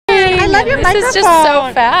love your microphone. This is just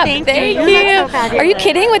so fab. Thank you. So fabulous. Are you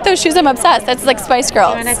kidding? With those shoes, I'm obsessed. That's like Spice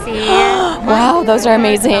Girls. I want to see. Wow, those are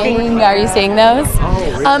amazing. Are you seeing those?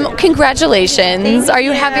 Congratulations. Are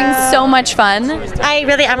you having so much fun? I'm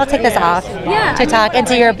gonna take this off to talk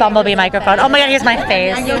into your bumblebee microphone. Oh my god, here's my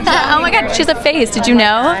face. Oh my god, she's a face. Did you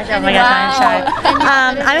know? Oh my god,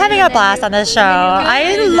 I'm having a blast on this show.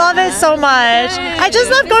 I love it so much. I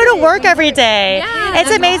just love going to work every day.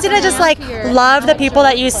 It's amazing to just like love the people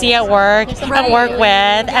that you see at work and work with,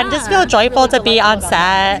 and just feel joyful to be on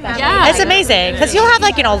set. It's amazing because you'll have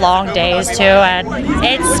like long days too, and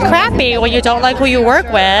it's crappy when you don't like who you work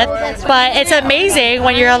with, but it's amazing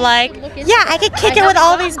when you're like, yeah, I could kick it with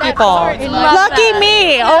all these people. Lucky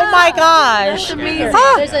me! Oh my gosh!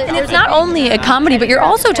 And it's not only a comedy, but you're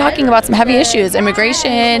also talking about some heavy issues,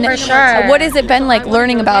 immigration. For sure. What has it been like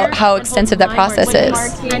learning about how extensive that process is?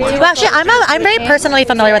 Well, actually, I'm very personally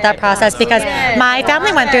familiar with that process because my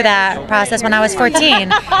family went through that process when I was 14.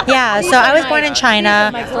 Yeah, so I was born in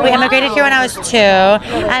China. We immigrated here when I was 2,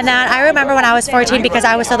 and then I remember when I was 14, because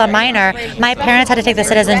I was still a minor, my parents had to take the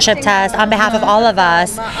citizenship test on behalf of all of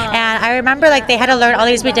us, and I remember like they had to learn all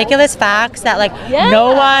these ridiculous facts that like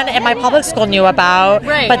no one in my public school knew about,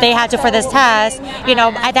 but they had to for this test.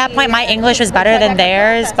 At that point my English was better than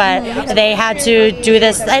theirs, but they had to do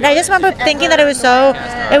this, and I just remember thinking that it was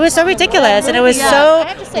so ridiculous, and it was so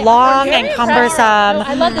long and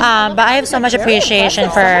cumbersome, but I have so much appreciation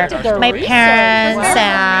for my parents,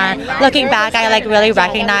 and looking back I like really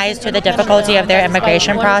recognized to the difficulty of their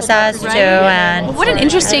immigration process too. And what an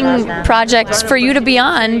interesting project for you to be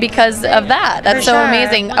on because of that. That's so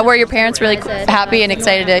amazing. Were your parents really happy and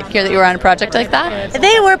excited to hear that you were on a project like that?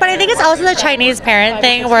 They were, but I think it's also the Chinese parent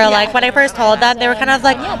thing where like when I first told them, they were kind of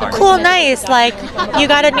like, cool, nice, like you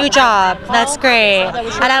got a new job, that's great.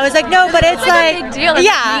 And I was like, no, but it's like, a big deal.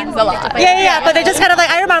 It means a lot. Yeah, but they just kind of like,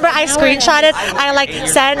 I remember I screenshotted, I like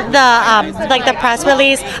sent the press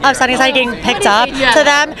release of Sunnyside getting picked up to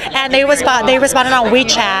them, and they responded on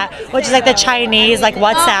WeChat, which is like the Chinese like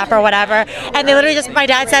WhatsApp or whatever, and they literally my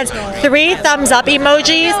dad sends 3 thumbs up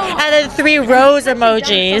emojis and then 3 rose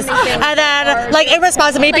emojis, and then like in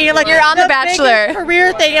response to me being like, you're on The Bachelor, biggest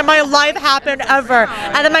career thing in my life happened ever,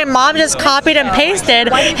 and then my mom just copied and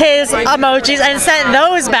pasted his emojis and sent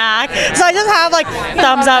those back, so I just have like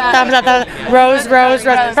thumbs up, rose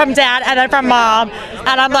from dad, and then from mom,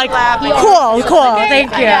 and I'm like, cool,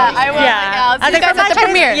 thank you. I think that's at the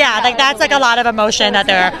premiere. Like that's like a lot of emotion that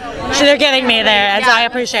they're giving me there, and so I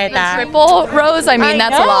appreciate that. Triple rose, I mean,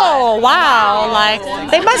 that's a lot. Wow, like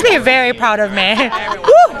they must be very proud of me.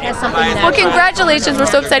 Well, congratulations. We're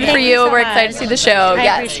so excited for you. We're excited to see the show.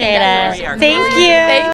 I appreciate it. Thank you.